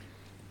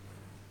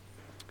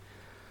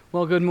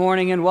Well, good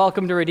morning and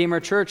welcome to Redeemer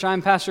Church.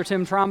 I'm Pastor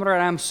Tim Trommater,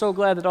 and I'm so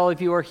glad that all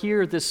of you are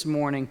here this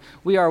morning.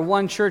 We are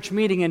one church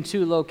meeting in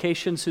two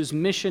locations whose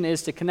mission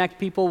is to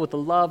connect people with the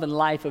love and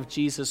life of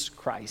Jesus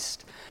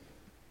Christ.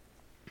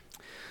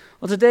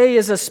 Well, today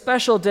is a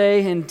special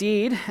day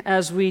indeed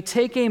as we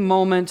take a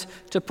moment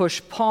to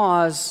push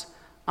pause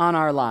on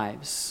our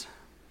lives.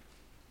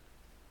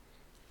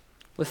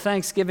 With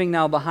Thanksgiving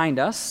now behind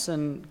us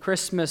and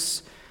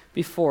Christmas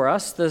before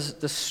us, the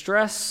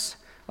stress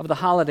of the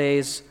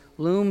holidays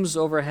looms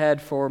overhead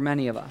for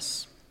many of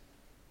us.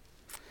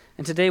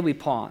 And today we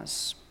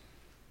pause.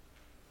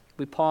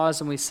 We pause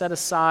and we set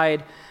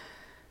aside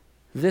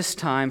this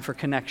time for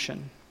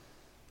connection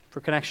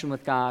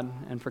with God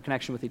and for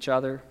connection with each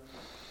other.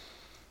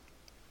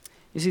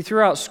 You see,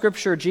 throughout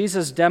Scripture,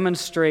 Jesus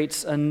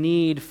demonstrates a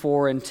need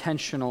for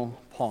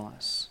intentional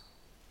pause,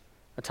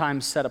 a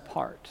time set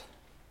apart.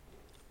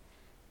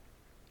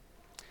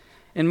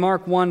 In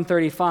Mark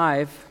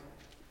 1:35,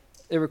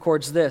 it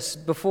records this: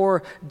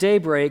 before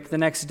daybreak the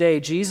next day,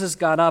 Jesus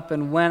got up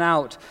and went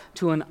out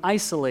to an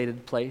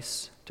isolated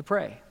place to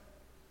pray.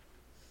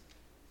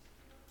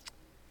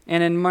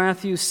 And in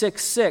Matthew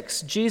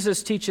 6:6,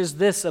 Jesus teaches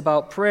this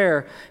about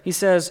prayer. He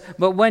says,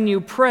 "But when you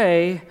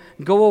pray,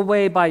 go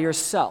away by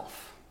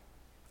yourself,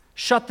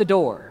 shut the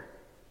door,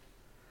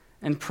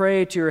 and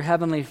pray to your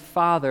heavenly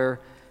Father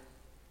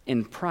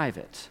in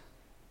private."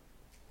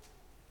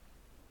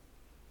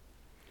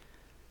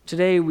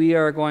 Today we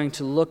are going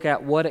to look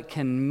at what it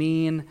can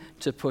mean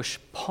to push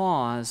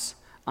pause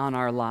on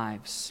our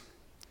lives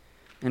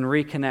and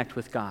reconnect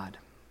with God.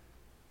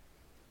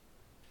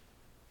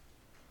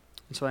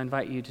 And so I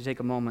invite you to take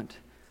a moment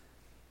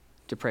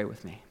to pray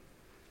with me.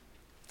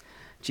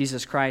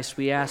 Jesus Christ,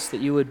 we ask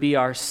that you would be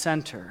our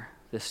center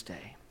this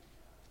day.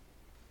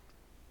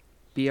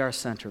 Be our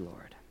center,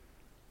 Lord.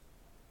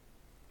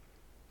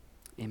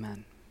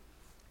 Amen.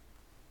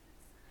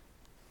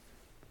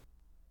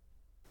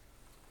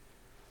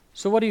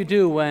 So what do you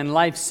do when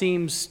life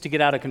seems to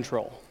get out of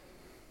control?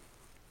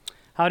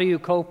 How do you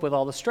cope with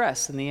all the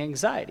stress and the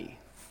anxiety?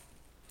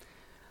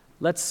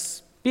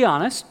 Let's be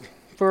honest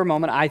for a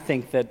moment. I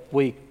think that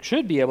we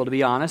should be able to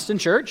be honest in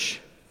church.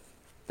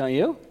 Don't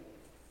you?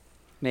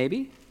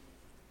 Maybe.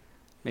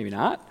 Maybe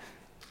not.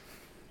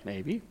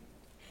 Maybe.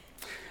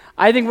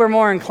 I think we're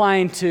more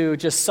inclined to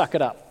just suck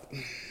it up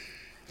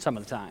some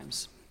of the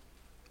times.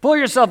 Pull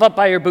yourself up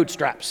by your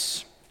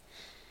bootstraps.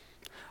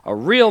 A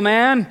real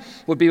man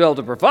would be able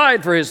to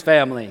provide for his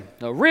family.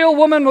 A real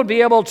woman would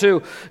be able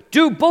to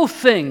do both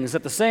things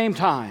at the same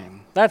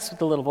time. That's what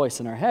the little voice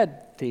in our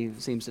head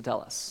seems to tell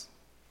us.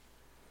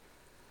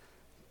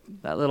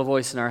 That little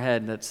voice in our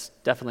head that's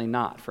definitely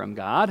not from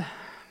God.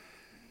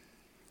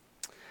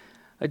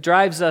 It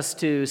drives us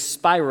to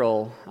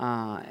spiral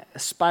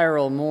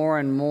more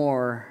and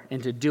more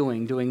into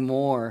doing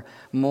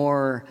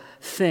more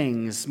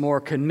things, more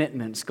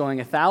commitments, going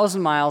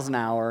 1,000 miles an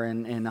hour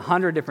in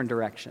 100 different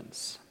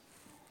directions.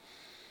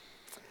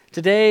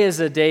 Today is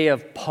a day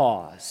of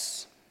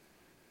pause.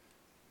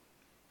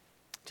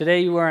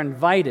 Today you are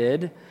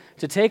invited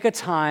to take a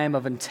time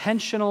of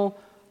intentional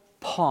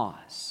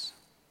pause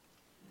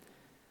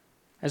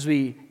as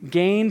we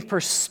gain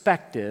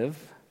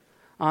perspective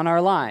on our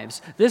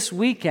lives. This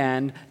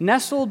weekend,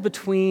 nestled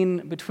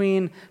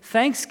between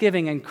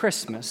Thanksgiving and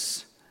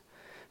Christmas,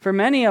 for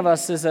many of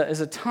us is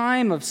a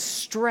time of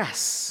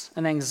stress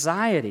and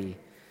anxiety.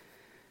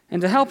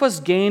 And to help us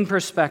gain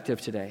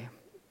perspective today,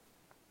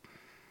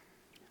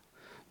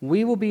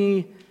 we will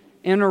be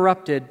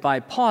interrupted by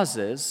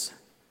pauses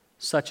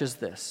such as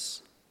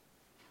this.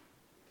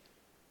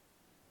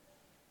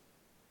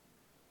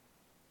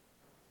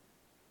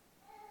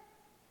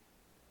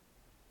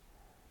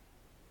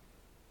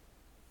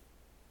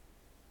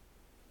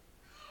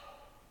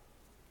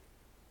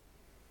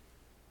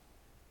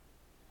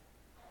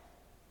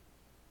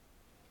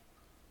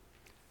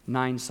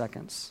 Nine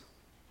seconds.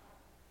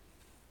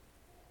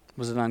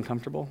 Was it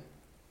uncomfortable?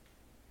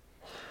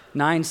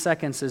 9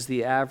 seconds is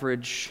the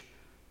average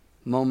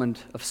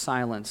moment of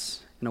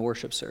silence in a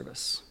worship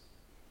service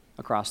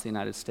across the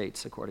United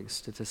States, according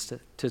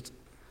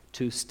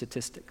to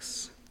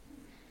statistics.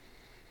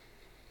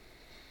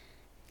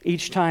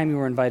 Each time you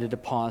are invited to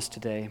pause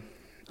today,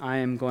 I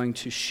am going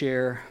to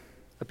share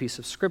a piece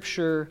of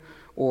scripture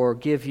or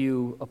give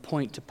you a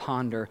point to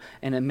ponder,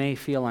 and it may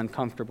feel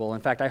uncomfortable.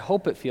 In fact, I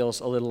hope it feels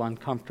a little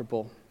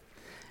uncomfortable.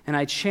 And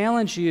I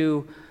challenge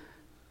you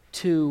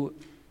to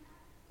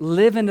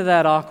live into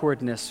that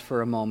awkwardness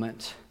for a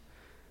moment,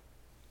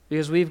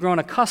 because we've grown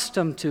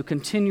accustomed to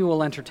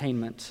continual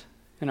entertainment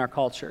in our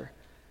culture.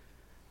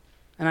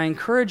 And I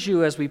encourage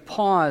you, as we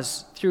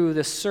pause through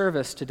this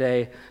service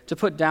today, to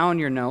put down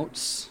your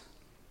notes,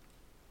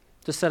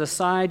 to set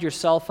aside your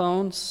cell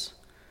phones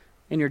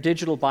and your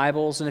digital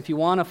Bibles. And if you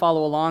want to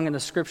follow along in the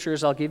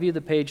scriptures, I'll give you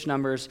the page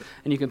numbers,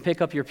 and you can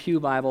pick up your pew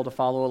Bible to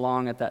follow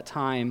along at that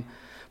time.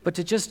 But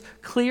to just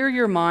clear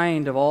your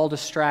mind of all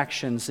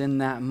distractions in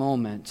that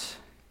moment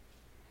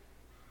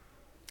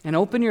and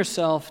open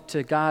yourself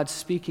to God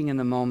speaking in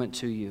the moment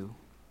to you.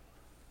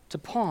 To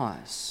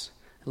pause,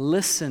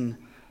 listen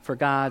for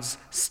God's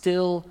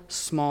still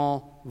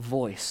small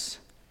voice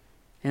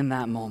in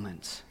that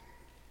moment.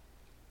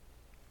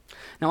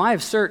 Now, I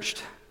have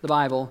searched the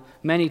Bible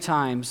many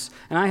times,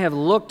 and I have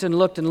looked and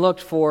looked and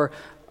looked for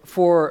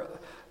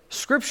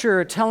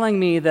Scripture telling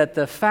me that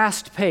the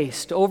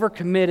fast-paced,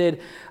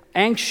 overcommitted,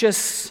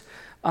 anxious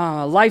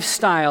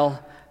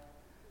lifestyle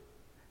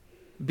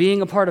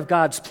being a part of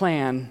God's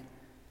plan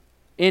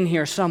in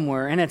here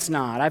somewhere, and it's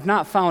not. I've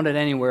not found it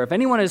anywhere. If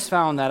anyone has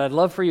found that, I'd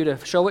love for you to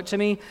show it to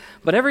me,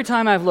 but every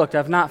time I've looked,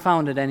 I've not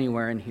found it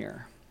anywhere in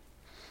here.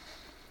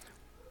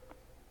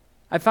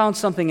 I found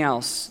something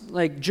else,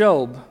 like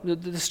Job.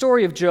 The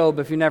story of Job,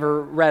 if you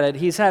never read it,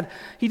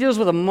 he deals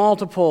with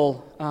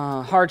multiple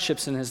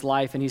hardships in his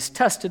life, and he's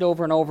tested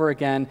over and over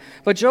again.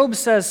 But Job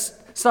says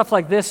stuff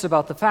like this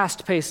about the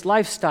fast-paced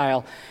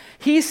lifestyle.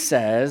 He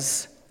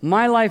says,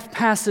 "My life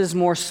passes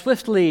more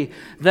swiftly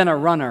than a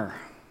runner.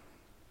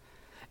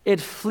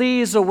 It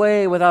flees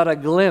away without a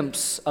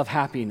glimpse of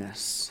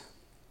happiness."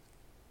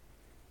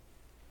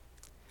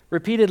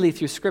 Repeatedly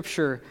through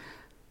Scripture,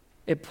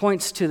 it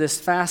points to this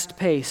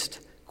fast-paced,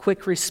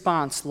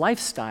 quick-response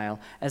lifestyle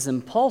as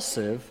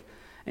impulsive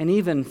and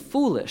even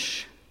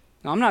foolish.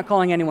 Now, I'm not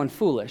calling anyone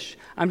foolish.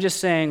 I'm just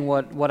saying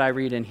what I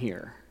read in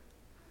here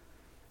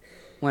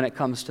when it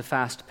comes to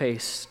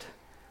fast-paced,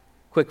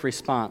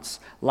 quick-response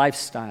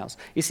lifestyles.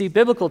 You see,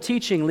 biblical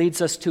teaching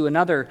leads us to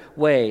another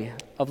way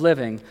of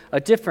living, a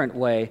different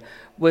way,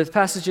 with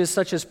passages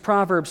such as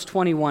Proverbs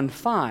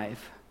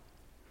 21:5,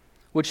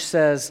 which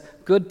says,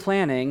 "Good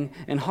planning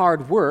and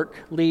hard work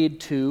lead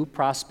to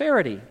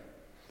prosperity,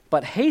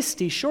 but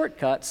hasty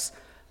shortcuts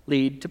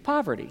lead to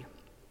poverty."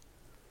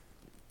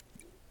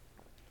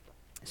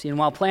 See, and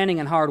while planning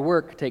and hard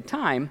work take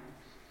time,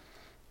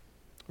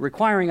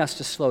 requiring us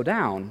to slow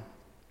down,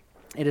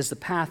 it is the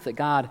path that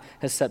God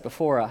has set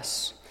before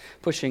us.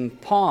 Pushing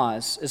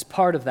pause is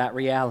part of that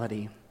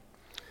reality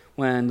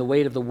when the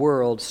weight of the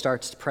world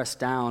starts to press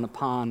down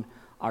upon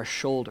our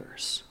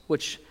shoulders,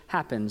 which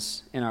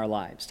happens in our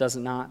lives, does it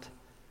not?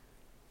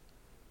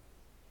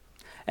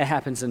 It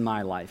happens in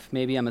my life.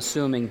 Maybe I'm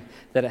assuming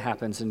that it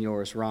happens in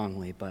yours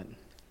wrongly, but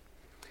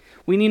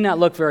we need not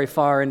look very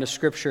far into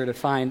Scripture to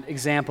find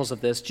examples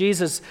of this.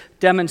 Jesus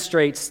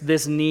demonstrates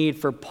this need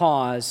for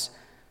pause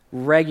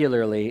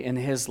regularly in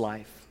his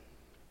life.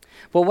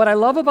 But what I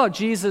love about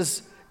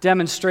Jesus'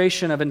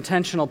 demonstration of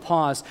intentional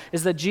pause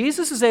is that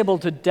Jesus is able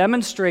to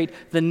demonstrate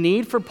the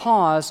need for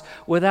pause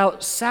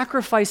without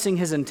sacrificing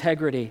his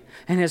integrity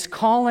and his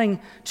calling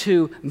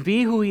to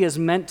be who he is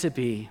meant to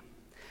be.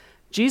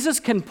 Jesus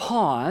can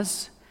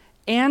pause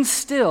and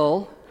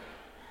still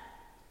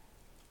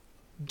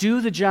do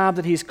the job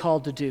that he's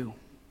called to do.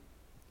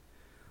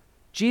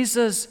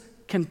 Jesus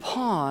can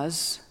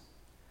pause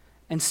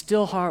and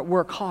still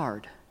work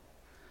hard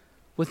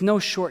with no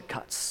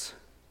shortcuts.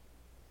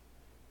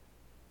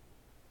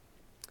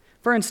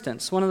 For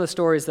instance, one of the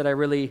stories that I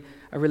really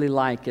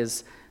like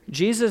is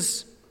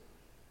Jesus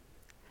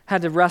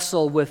had to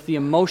wrestle with the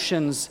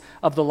emotions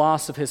of the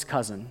loss of his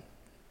cousin.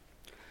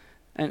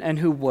 And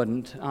who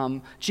wouldn't?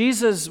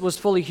 Jesus was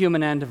fully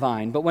human and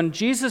divine, but when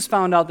Jesus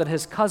found out that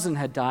his cousin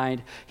had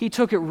died, he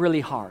took it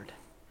really hard.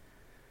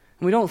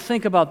 And we don't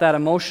think about that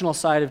emotional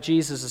side of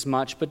Jesus as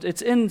much, but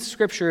it's in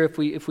Scripture if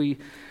we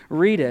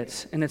read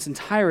it in its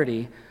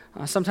entirety.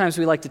 Sometimes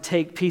we like to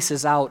take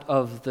pieces out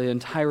of the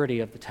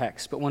entirety of the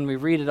text, but when we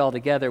read it all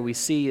together, we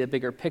see a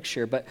bigger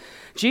picture. But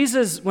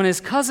Jesus, when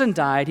his cousin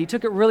died, he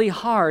took it really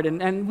hard,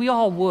 and we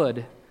all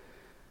would.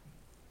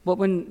 But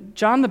when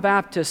John the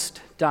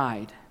Baptist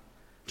died,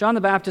 John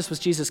the Baptist was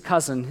Jesus'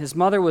 cousin. His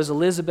mother was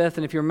Elizabeth,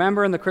 and if you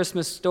remember in the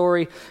Christmas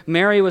story,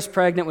 Mary was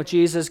pregnant with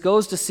Jesus,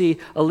 goes to see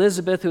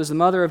Elizabeth, who is the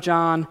mother of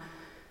John.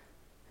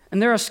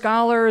 And there are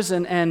scholars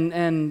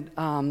and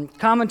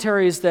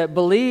commentaries that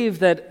believe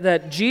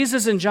that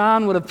Jesus and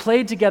John would have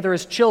played together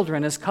as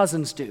children, as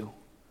cousins do.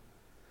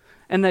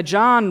 And that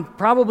John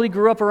probably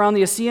grew up around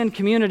the Essene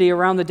community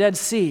around the Dead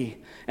Sea.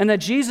 And that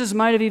Jesus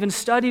might have even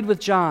studied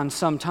with John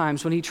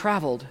sometimes when he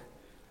traveled.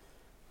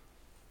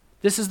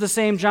 This is the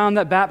same John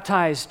that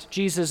baptized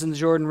Jesus in the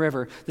Jordan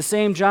River. The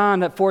same John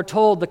that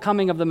foretold the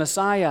coming of the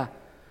Messiah.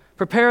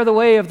 Prepare the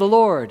way of the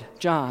Lord,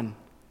 John.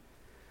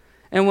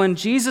 And when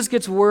Jesus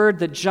gets word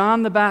that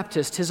John the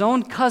Baptist, his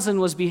own cousin,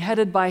 was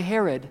beheaded by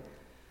Herod,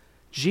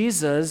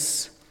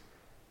 Jesus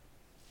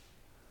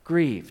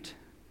grieved.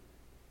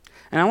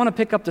 And I want to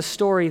pick up the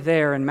story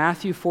there in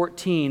Matthew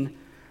 14,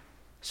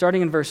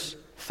 starting in verse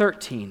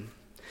 13.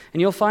 And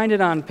you'll find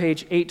it on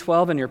page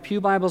 812 in your pew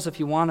Bibles if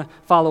you want to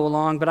follow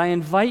along. But I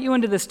invite you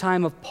into this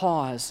time of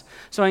pause.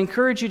 So I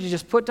encourage you to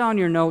just put down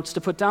your notes, to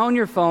put down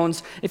your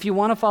phones. If you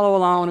want to follow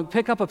along,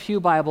 pick up a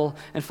pew Bible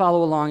and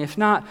follow along. If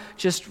not,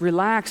 just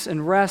relax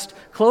and rest.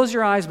 Close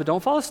your eyes, but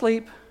don't fall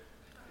asleep.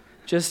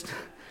 Just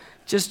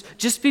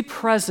be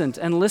present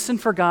and listen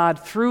for God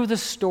through the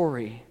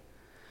story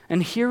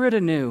and hear it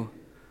anew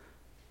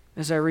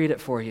as I read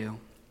it for you.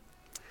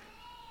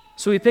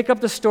 So we pick up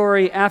the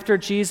story after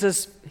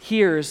Jesus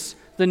hears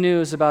the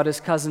news about his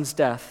cousin's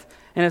death.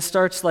 And it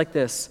starts like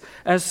this.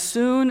 As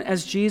soon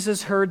as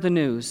Jesus heard the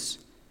news,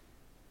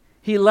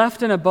 He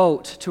left in a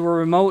boat to a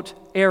remote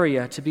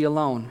area to be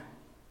alone.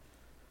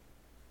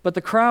 But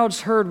the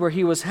crowds heard where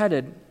he was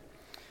headed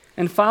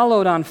and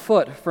followed on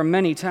foot from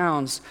many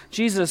towns.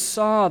 Jesus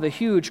saw the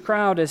huge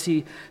crowd as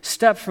he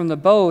stepped from the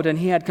boat, and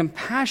he had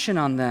compassion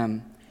on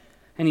them,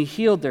 and he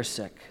healed their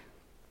sick.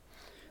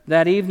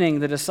 That evening,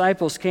 the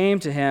disciples came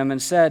to him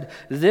and said,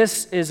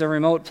 "This is a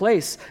remote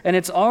place, and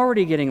it's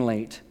already getting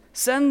late.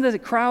 Send the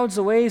crowds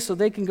away so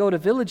they can go to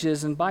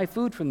villages and buy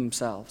food for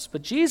themselves."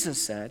 But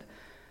Jesus said,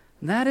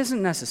 "That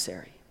isn't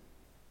necessary.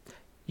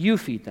 You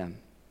feed them."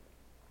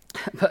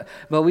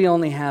 But we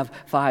only have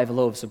 5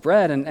 loaves of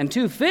bread and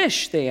 2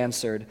 fish, they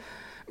answered.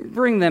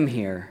 "Bring them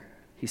here,"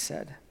 he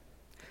said.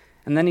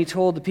 And then he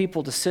told the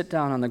people to sit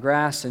down on the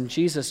grass, and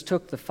Jesus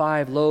took the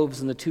 5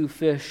 loaves and the 2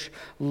 fish,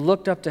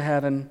 looked up to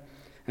heaven,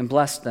 and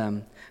blessed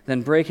them.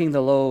 Then breaking the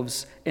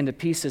loaves into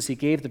pieces, he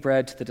gave the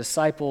bread to the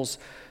disciples,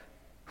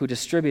 who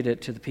distributed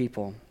it to the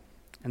people.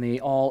 And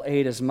they all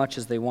ate as much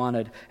as they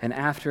wanted. And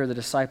after the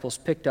disciples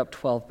picked up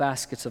 12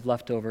 baskets of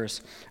leftovers,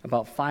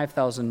 about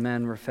 5,000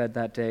 men were fed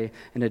that day,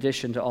 in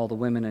addition to all the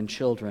women and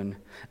children.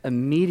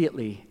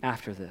 Immediately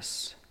after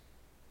this,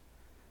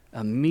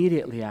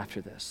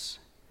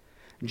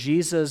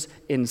 Jesus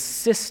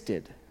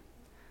insisted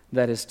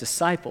that his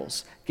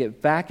disciples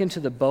get back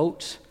into the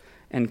boat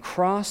and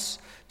cross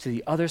to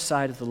the other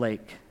side of the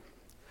lake,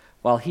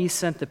 while he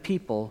sent the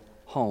people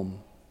home.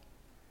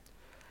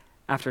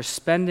 After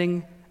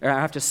sending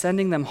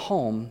them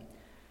home,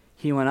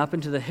 he went up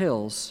into the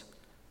hills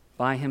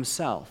by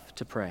himself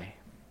to pray.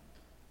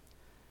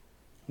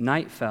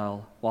 Night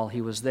fell while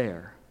he was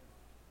there,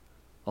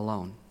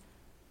 alone.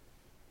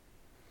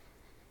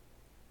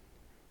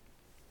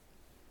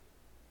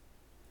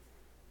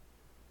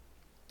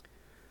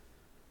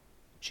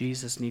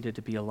 Jesus needed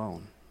to be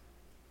alone.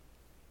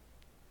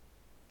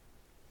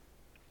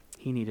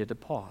 He needed to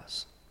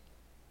pause.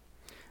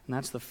 And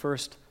that's the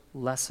first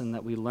lesson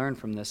that we learn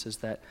from this, is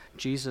that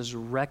Jesus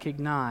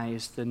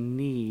recognized the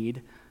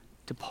need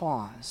to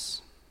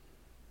pause.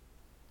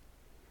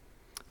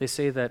 They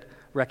say that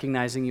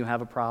recognizing you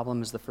have a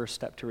problem is the first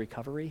step to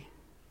recovery.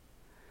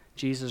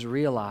 Jesus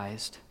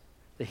realized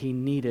that he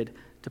needed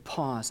to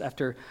pause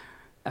after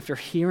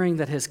hearing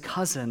that his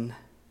cousin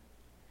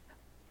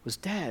was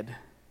dead.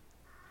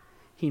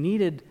 He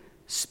needed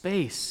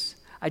space.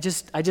 I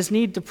just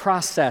need to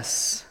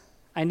process.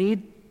 I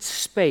need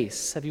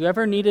space. Have you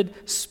ever needed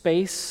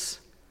space?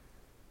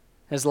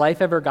 Has life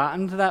ever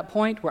gotten to that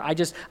point where I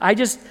just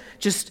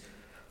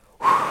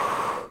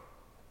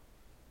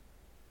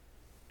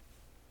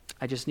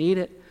need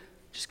it.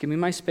 Just give me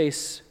my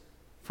space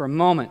for a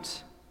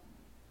moment.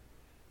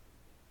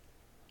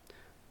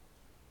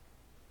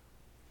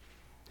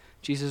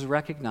 Jesus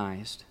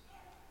recognized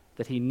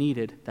that he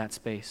needed that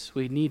space.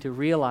 We need to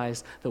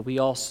realize that we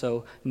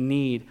also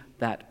need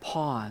that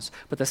pause.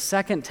 But the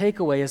second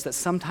takeaway is that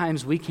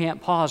sometimes we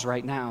can't pause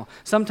right now.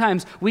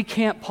 Sometimes we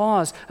can't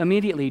pause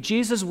immediately.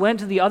 Jesus went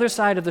to the other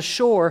side of the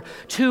shore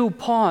to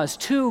pause,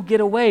 to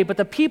get away, but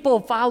the people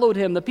followed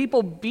him. The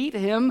people beat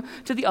him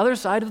to the other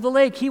side of the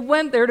lake. He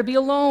went there to be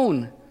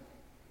alone.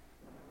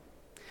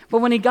 But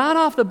when he got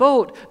off the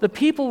boat, the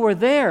people were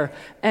there,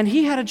 and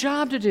he had a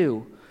job to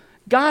do.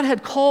 God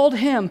had called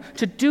him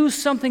to do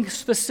something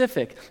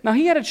specific. Now,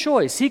 he had a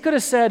choice. He could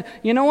have said,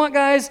 "You know what,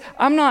 guys?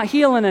 I'm not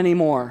healing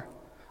anymore.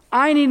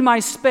 I need my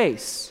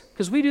space,"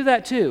 because we do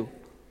that too.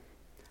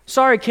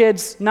 "Sorry,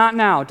 kids, not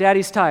now.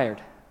 Daddy's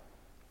tired."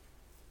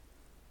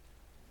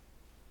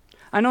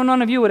 I know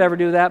none of you would ever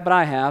do that, but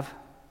I have.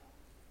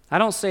 I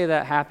don't say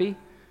that happy,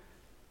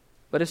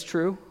 but it's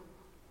true.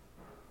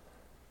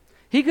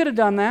 He could have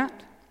done that.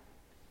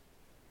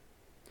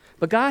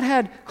 But God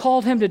had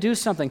called him to do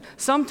something.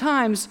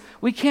 Sometimes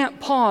we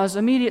can't pause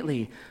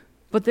immediately,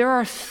 but there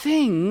are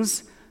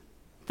things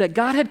that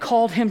God had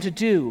called him to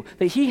do,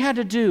 that he had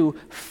to do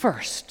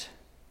first.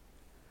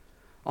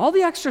 All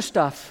the extra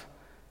stuff,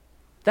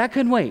 that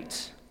can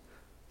wait.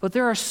 But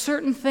there are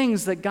certain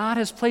things that God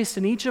has placed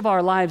in each of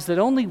our lives that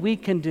only we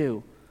can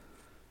do.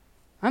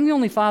 I'm the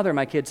only father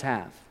my kids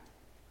have.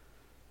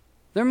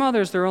 Their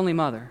mother's their only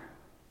mother.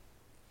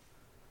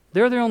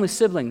 They're the only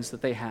siblings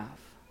that they have.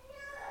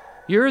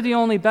 You're the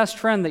only best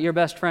friend that your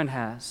best friend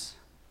has.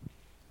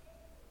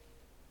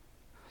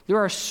 There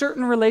are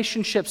certain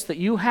relationships that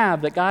you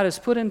have that God has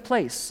put in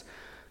place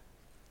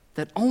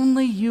that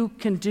only you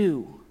can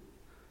do.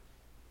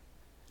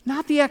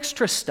 Not the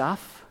extra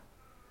stuff,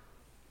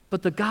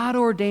 but the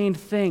God-ordained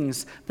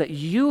things that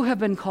you have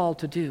been called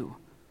to do.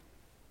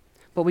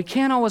 But we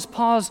can't always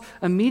pause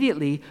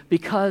immediately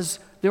because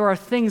there are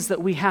things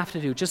that we have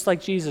to do, just like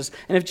Jesus.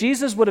 And if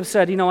Jesus would have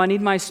said, I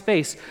need my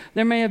space,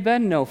 there may have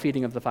been no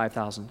feeding of the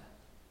 5,000.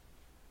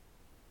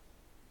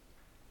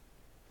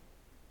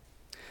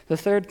 The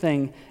third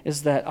thing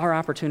is that our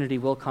opportunity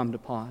will come to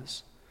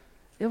pause.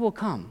 It will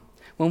come.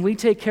 When we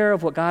take care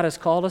of what God has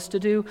called us to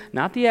do,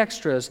 not the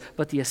extras,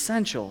 but the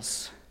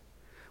essentials,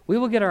 we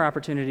will get our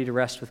opportunity to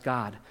rest with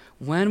God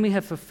when we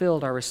have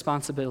fulfilled our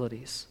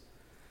responsibilities.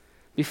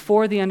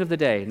 Before the end of the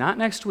day, not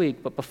next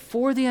week, but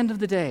before the end of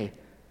the day,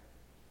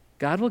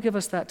 God will give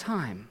us that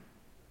time.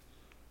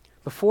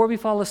 before we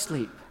fall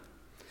asleep,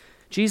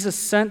 Jesus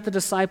sent the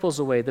disciples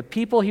away, the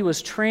people he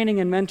was training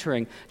and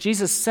mentoring.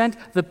 Jesus sent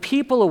the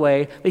people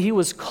away that he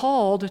was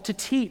called to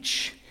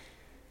teach.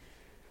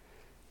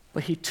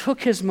 But he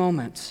took his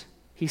moment.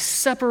 He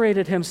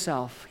separated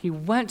himself. He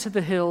went to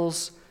the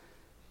hills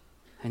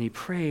and he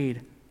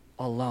prayed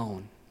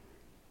alone.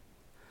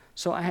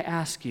 So I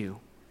ask you,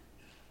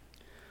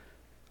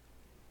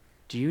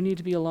 do you need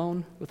to be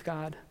alone with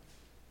God?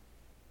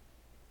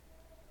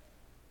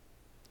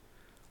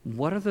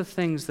 What are the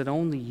things that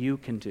only you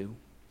can do?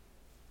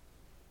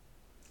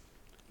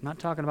 I'm not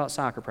talking about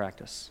soccer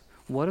practice.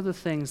 What are the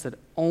things that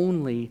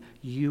only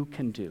you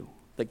can do,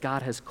 that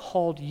God has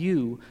called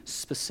you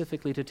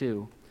specifically to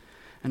do?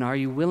 And are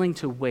you willing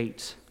to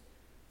wait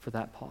for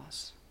that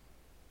pause?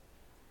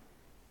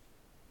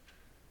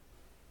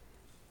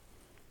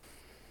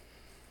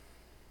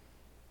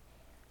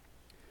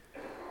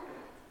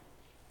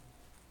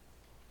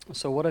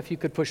 So what if you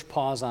could push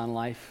pause on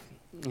life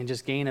and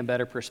just gain a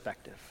better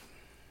perspective?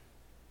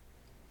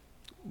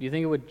 Do you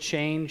think it would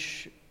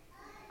change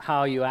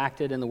how you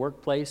acted in the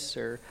workplace,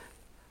 or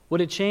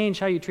would it change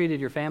how you treated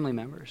your family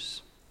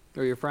members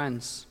or your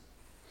friends?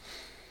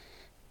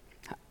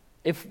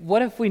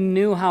 What if we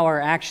knew how our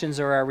actions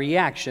or our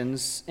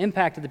reactions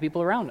impacted the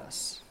people around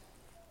us?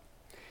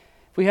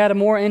 If we had a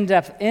more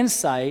in-depth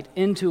insight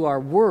into our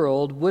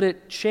world, would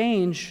it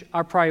change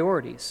our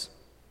priorities?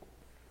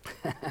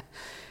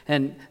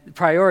 And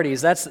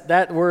priorities,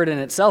 that word in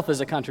itself is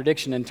a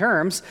contradiction in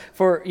terms.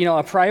 For,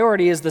 a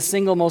priority is the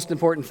single most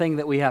important thing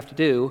that we have to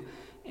do,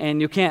 and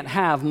you can't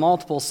have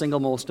multiple single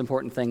most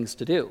important things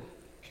to do.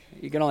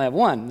 You can only have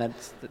one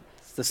that's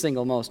the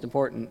single most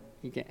important.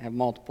 You can't have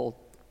multiple.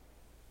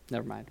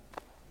 Never mind.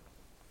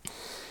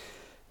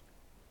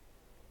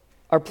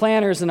 Our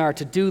planners and our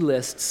to-do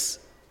lists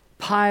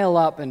pile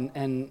up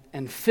and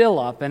fill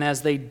up, and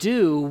as they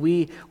do,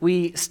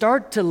 we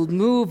start to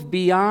move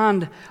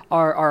beyond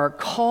our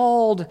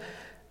called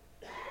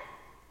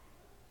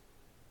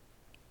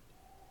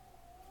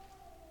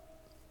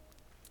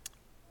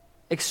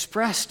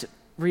expressed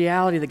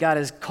reality that God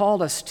has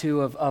called us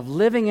to of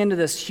living into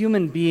this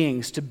human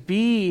beings, to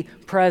be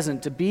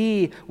present, to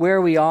be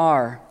where we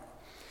are.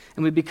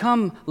 And we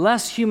become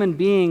less human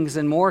beings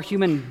and more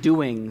human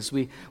doings.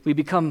 We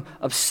become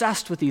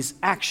obsessed with these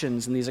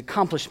actions and these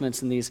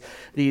accomplishments and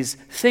these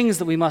things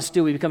that we must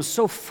do. We become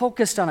so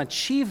focused on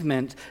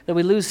achievement that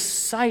we lose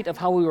sight of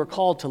how we were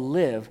called to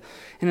live.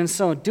 And in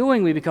so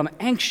doing, we become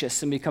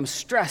anxious and become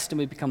stressed and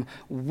we become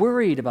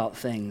worried about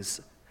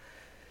things.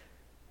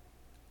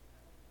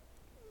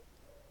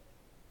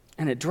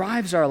 And it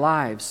drives our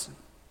lives.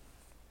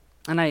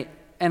 And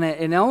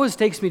it always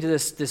takes me to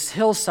this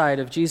hillside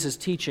of Jesus'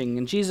 teaching.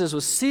 And Jesus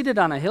was seated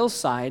on a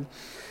hillside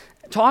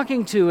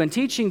talking to and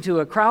teaching to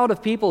a crowd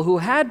of people who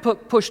had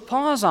pushed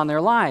pause on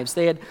their lives.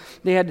 They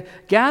had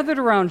gathered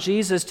around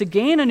Jesus to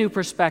gain a new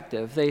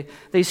perspective.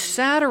 They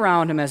sat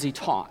around him as he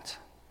taught.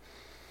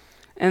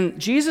 And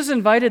Jesus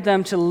invited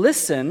them to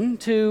listen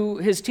to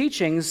his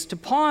teachings, to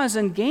pause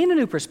and gain a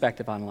new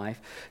perspective on life,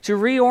 to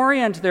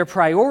reorient their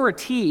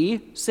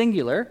priority,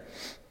 singular,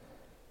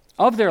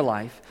 of their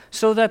life,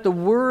 so that the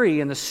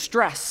worry and the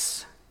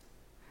stress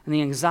and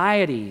the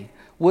anxiety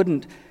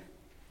wouldn't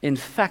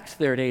infect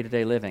their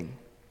day-to-day living.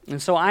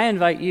 And so I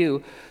invite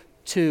you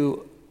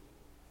to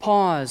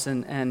pause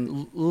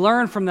and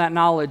learn from that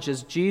knowledge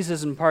as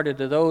Jesus imparted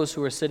to those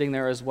who are sitting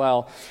there as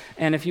well.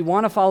 And if you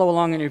want to follow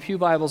along in your pew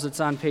Bibles, it's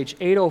on page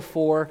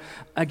 804.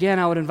 Again,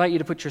 I would invite you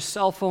to put your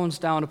cell phones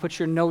down, to put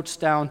your notes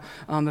down.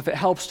 If it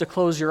helps, to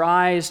close your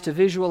eyes, to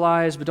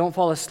visualize, but don't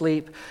fall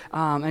asleep.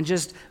 And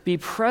just be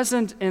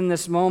present in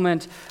this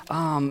moment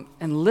and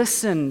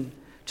listen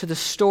to the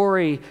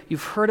story.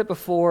 You've heard it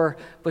before,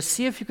 but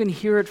see if you can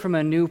hear it from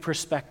a new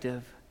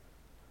perspective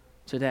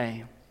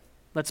today.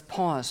 Let's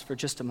pause for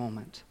just a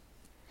moment.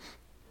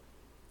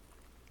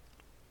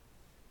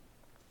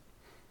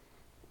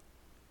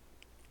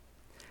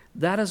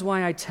 That is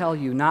why I tell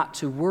you not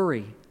to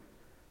worry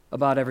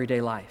about everyday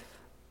life.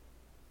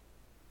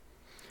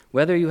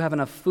 Whether you have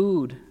enough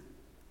food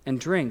and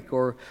drink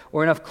or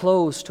enough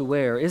clothes to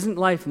wear, isn't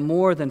life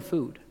more than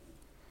food?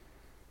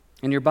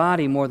 And your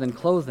body more than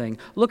clothing?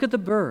 Look at the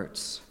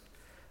birds.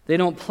 They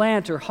don't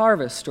plant or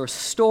harvest or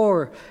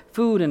store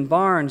food in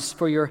barns,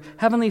 for your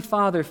heavenly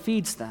Father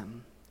feeds them.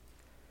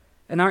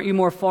 And aren't you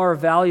more far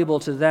valuable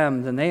to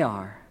them than they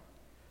are?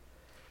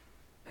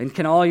 And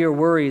can all your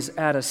worries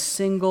add a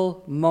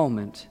single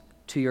moment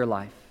to your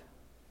life?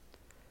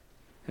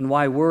 And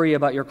why worry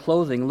about your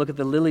clothing? Look at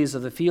the lilies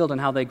of the field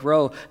and how they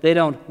grow. They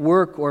don't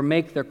work or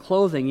make their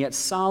clothing, yet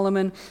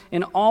Solomon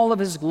in all of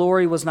his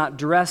glory was not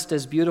dressed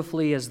as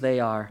beautifully as they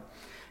are.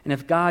 And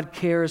if God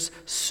cares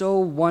so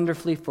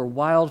wonderfully for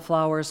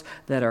wildflowers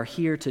that are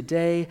here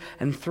today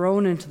and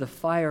thrown into the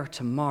fire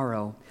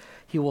tomorrow,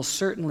 he will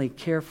certainly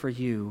care for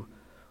you.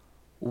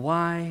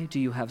 Why do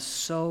you have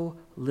so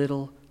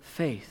little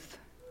faith?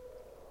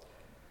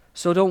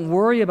 So don't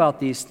worry about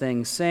these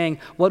things, saying,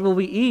 what will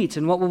we eat,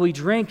 and what will we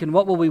drink, and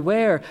what will we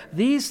wear?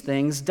 These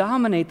things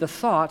dominate the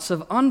thoughts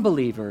of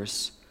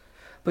unbelievers.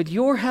 But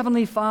your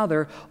heavenly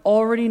Father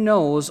already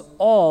knows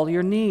all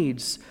your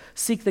needs.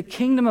 Seek the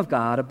kingdom of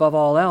God above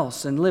all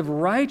else and live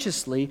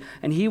righteously,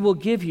 and he will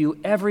give you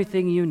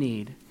everything you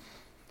need.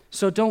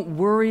 So don't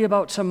worry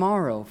about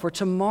tomorrow, for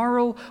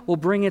tomorrow will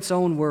bring its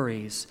own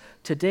worries.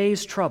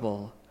 Today's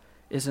trouble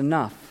is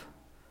enough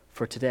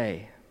for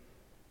today.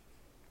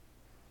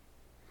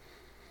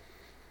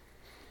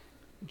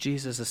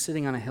 Jesus is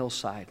sitting on a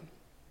hillside,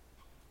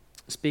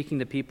 speaking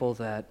to people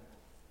that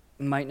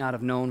might not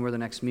have known where the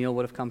next meal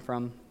would have come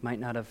from, might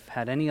not have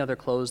had any other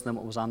clothes than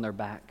what was on their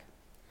back.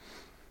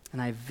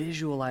 And I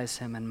visualize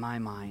him in my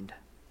mind.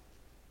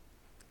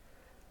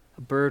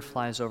 A bird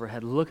flies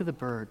overhead. Look at the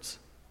birds.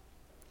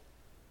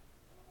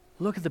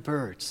 Look at the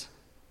birds.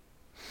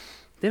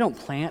 They don't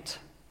plant.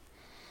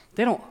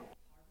 They don't.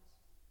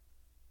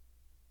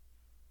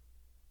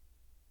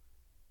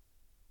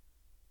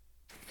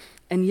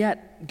 And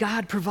yet,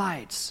 God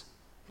provides.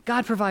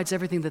 God provides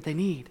everything that they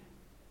need.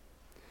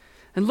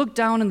 And look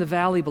down in the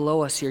valley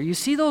below us here. You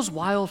see those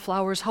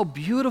wildflowers, how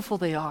beautiful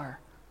they are.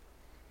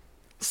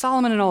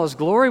 Solomon in all his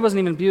glory wasn't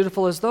even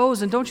beautiful as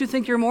those, and don't you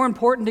think you're more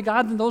important to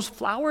God than those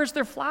flowers?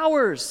 They're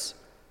flowers.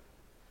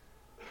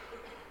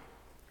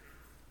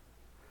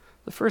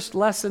 The first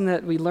lesson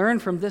that we learn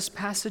from this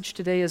passage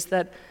today is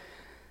that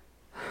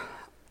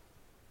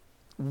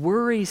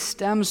worry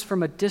stems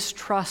from a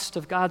distrust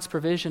of God's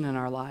provision in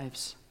our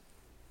lives.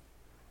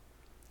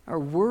 Our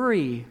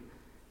worry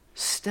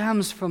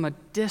stems from a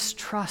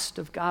distrust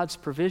of God's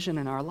provision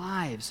in our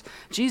lives.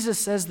 Jesus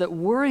says that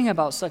worrying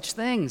about such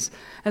things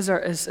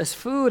as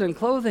food and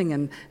clothing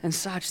and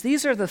such,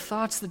 these are the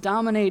thoughts that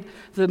dominate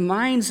the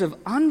minds of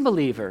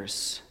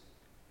unbelievers.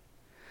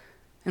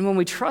 And when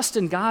we trust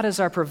in God as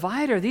our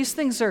provider, these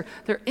things they're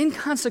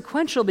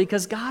inconsequential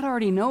because God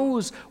already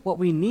knows what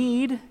we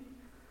need,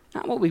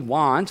 not what we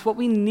want, what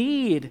we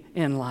need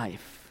in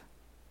life.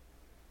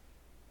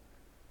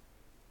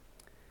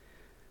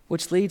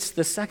 Which leads to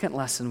the second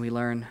lesson we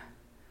learn,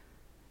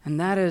 and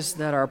that is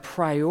that our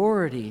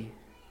priority,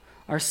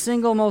 our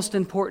single most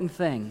important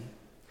thing,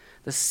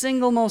 the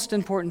single most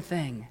important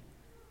thing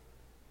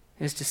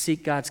is to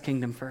seek God's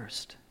kingdom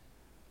first.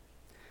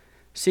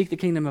 Seek the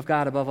kingdom of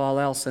God above all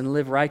else and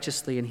live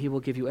righteously, and he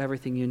will give you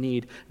everything you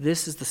need.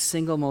 This is the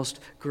single most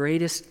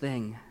greatest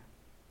thing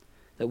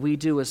that we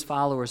do as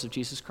followers of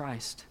Jesus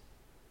Christ.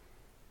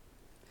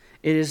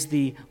 It is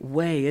the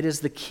way, it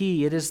is the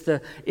key, it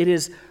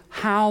is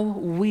how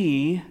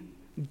we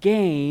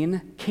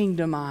gain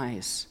kingdom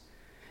eyes.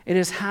 It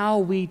is how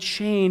we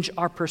change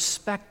our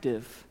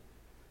perspective.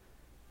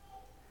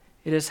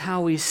 It is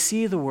how we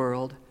see the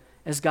world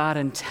as God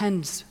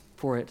intends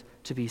for it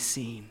to be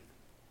seen.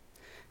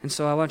 And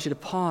so I want you to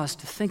pause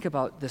to think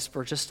about this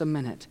for just a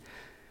minute.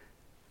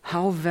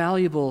 How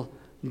valuable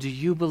do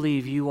you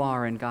believe you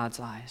are in God's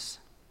eyes?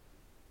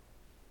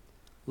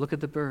 Look at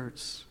the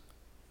birds.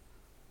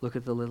 Look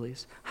at the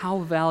lilies. How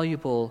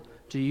valuable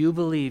do you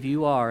believe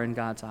you are in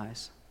God's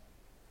eyes?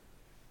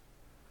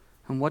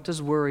 And what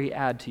does worry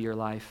add to your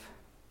life?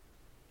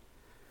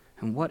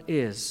 And what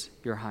is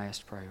your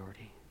highest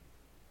priority?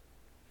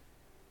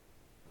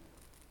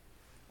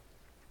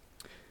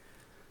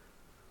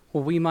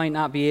 Well, we might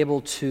not be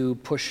able to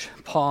push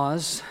a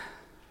pause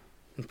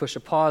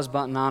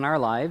button on our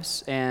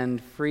lives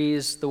and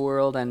freeze the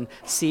world and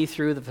see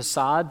through the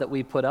facade that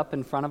we put up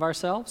in front of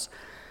ourselves.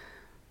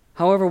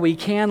 However, we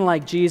can,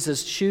 like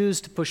Jesus,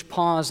 choose to push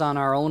pause on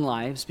our own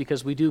lives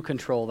because we do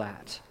control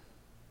that.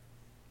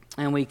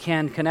 And we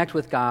can connect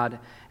with God,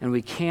 and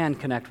we can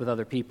connect with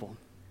other people.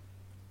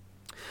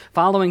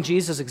 Following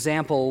Jesus'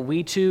 example,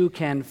 we too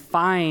can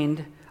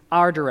find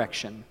our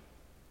direction.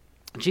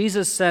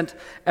 Jesus sent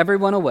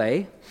everyone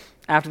away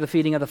after the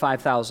feeding of the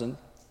 5,000.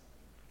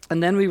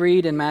 And then we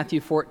read in Matthew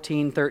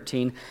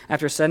 14:13,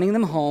 after sending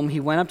them home, he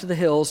went up to the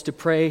hills to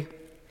pray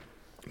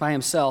by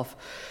himself.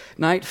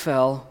 Night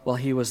fell while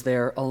he was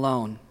there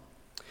alone.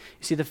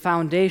 You see, the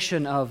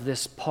foundation of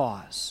this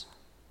pause,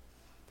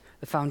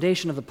 the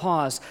foundation of the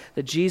pause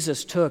that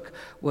Jesus took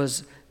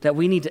was that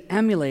we need to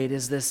emulate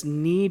is this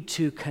need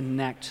to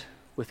connect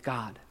with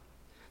God,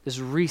 this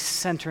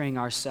recentering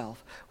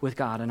ourselves with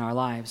God in our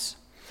lives.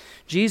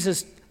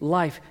 Jesus'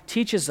 life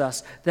teaches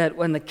us that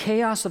when the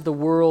chaos of the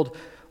world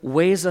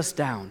weighs us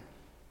down,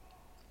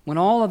 when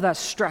all of that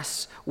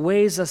stress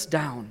weighs us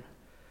down,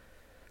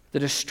 the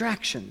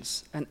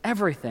distractions and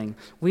everything,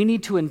 we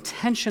need to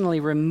intentionally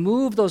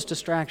remove those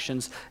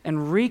distractions and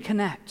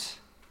reconnect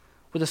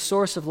with the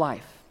source of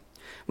life.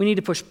 We need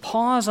to push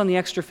pause on the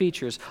extra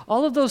features,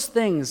 all of those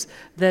things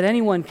that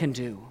anyone can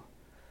do.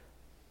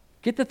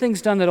 Get the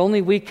things done that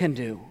only we can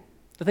do,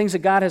 the things that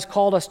God has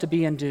called us to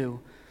be and do,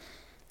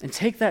 and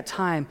take that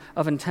time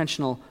of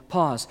intentional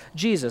pause.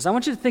 Jesus, I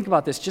want you to think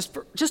about this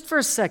just for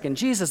a second.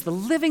 Jesus, the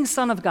living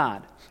Son of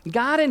God,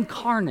 God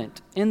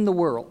incarnate in the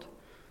world,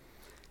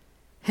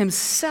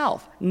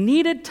 himself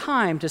needed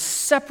time to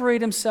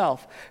separate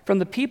himself from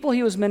the people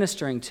he was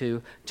ministering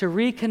to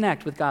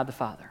reconnect with God the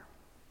Father.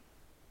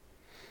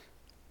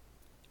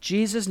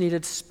 Jesus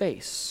needed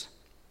space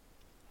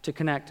to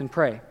connect and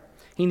pray.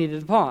 He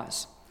needed to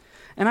pause.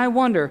 And I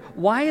wonder,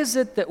 why is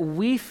it that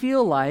we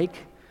feel like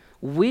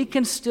we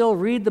can still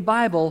read the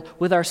Bible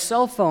with our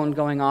cell phone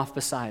going off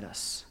beside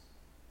us?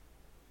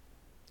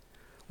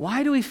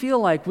 Why do we feel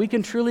like we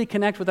can truly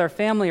connect with our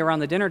family around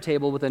the dinner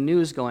table with the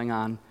news going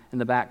on in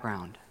the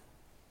background?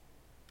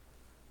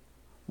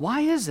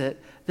 Why is it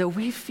that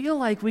we feel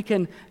like we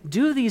can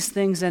do these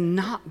things and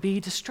not be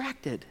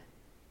distracted?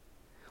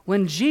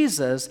 When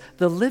Jesus,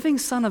 the living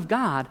Son of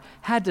God,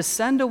 had to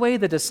send away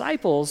the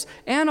disciples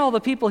and all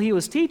the people he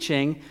was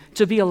teaching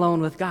to be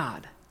alone with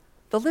God.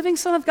 The living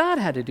Son of God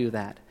had to do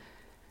that.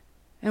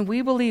 And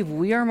we believe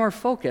we are more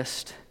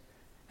focused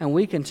and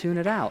we can tune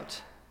it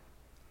out.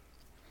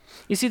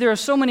 You see, there are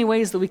so many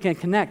ways that we can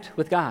connect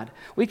with God.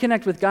 We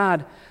connect with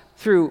God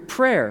through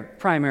prayer,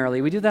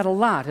 primarily. We do that a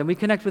lot. And we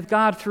connect with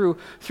God through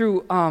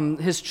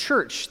His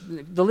church,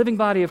 the living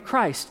body of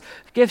Christ,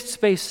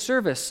 gift-based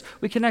service.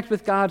 We connect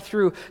with God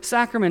through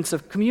sacraments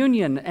of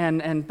communion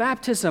and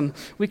baptism.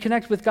 We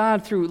connect with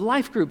God through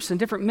life groups and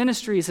different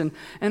ministries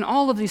and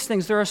all of these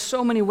things. There are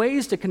so many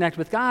ways to connect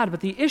with God, but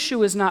the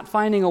issue is not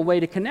finding a way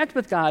to connect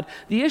with God.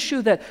 The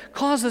issue that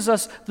causes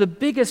us the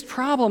biggest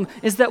problem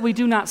is that we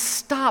do not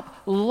stop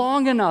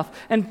long enough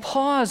and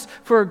pause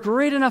for a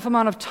great enough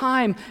amount of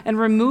time and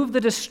remove the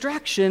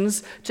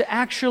distractions to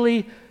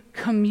actually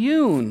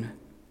commune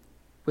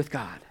with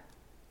God.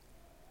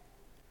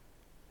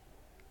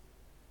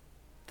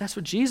 That's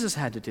what Jesus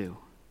had to do.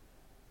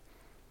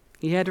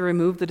 He had to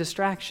remove the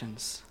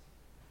distractions,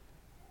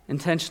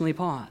 intentionally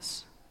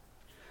pause.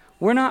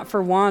 We're not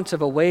for want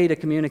of a way to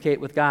communicate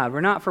with God.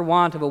 We're not for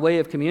want of a way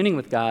of communing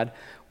with God.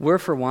 We're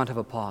for want of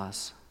a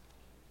pause.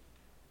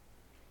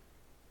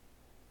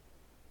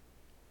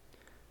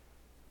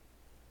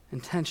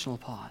 Intentional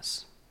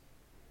pause.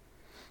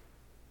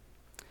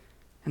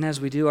 And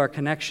as we do, our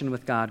connection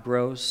with God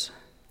grows,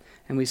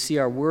 and we see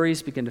our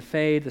worries begin to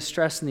fade, the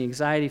stress and the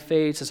anxiety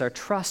fades as our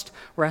trust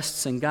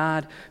rests in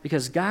God,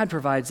 because God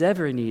provides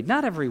every need,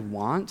 not every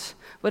want,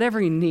 but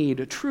every need,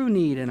 a true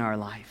need in our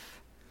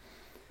life.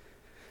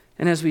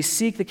 And as we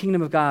seek the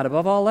kingdom of God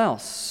above all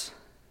else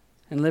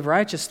and live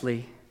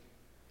righteously,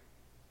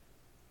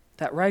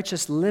 that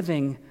righteous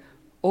living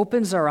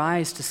opens our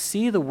eyes to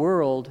see the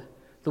world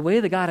the way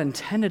that God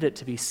intended it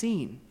to be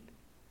seen.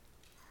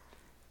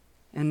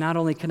 And not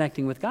only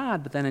connecting with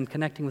God, but then in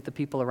connecting with the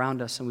people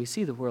around us, and we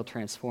see the world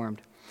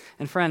transformed.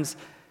 And friends,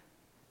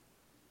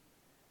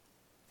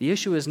 the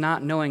issue is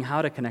not knowing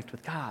how to connect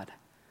with God.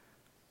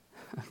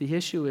 The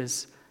issue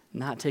is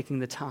not taking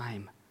the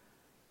time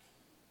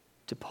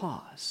to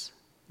pause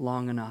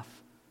long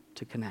enough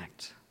to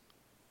connect.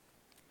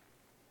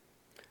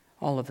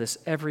 All of this,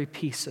 every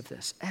piece of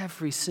this,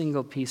 every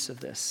single piece of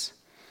this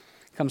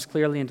comes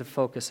clearly into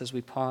focus as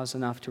we pause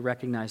enough to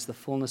recognize the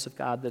fullness of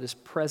God that is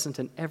present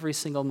in every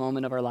single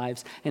moment of our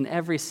lives, in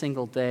every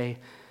single day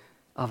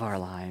of our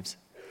lives.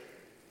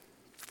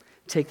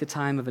 Take the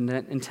time of an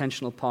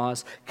intentional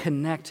pause.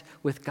 Connect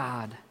with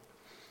God.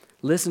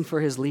 Listen for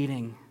His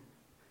leading.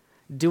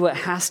 Do what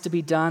has to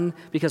be done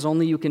because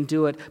only you can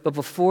do it. But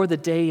before the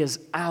day is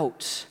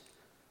out,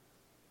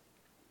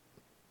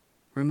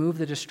 remove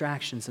the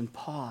distractions and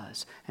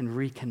pause and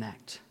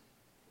reconnect.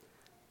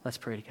 Let's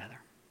pray together.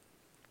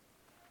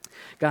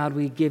 God,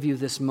 we give you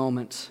this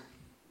moment.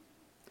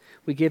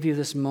 We give you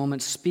this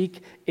moment.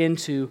 Speak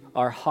into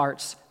our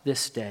hearts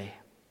this day.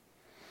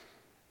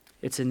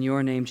 It's in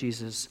your name,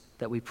 Jesus,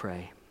 that we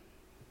pray.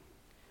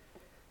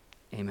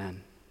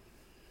 Amen.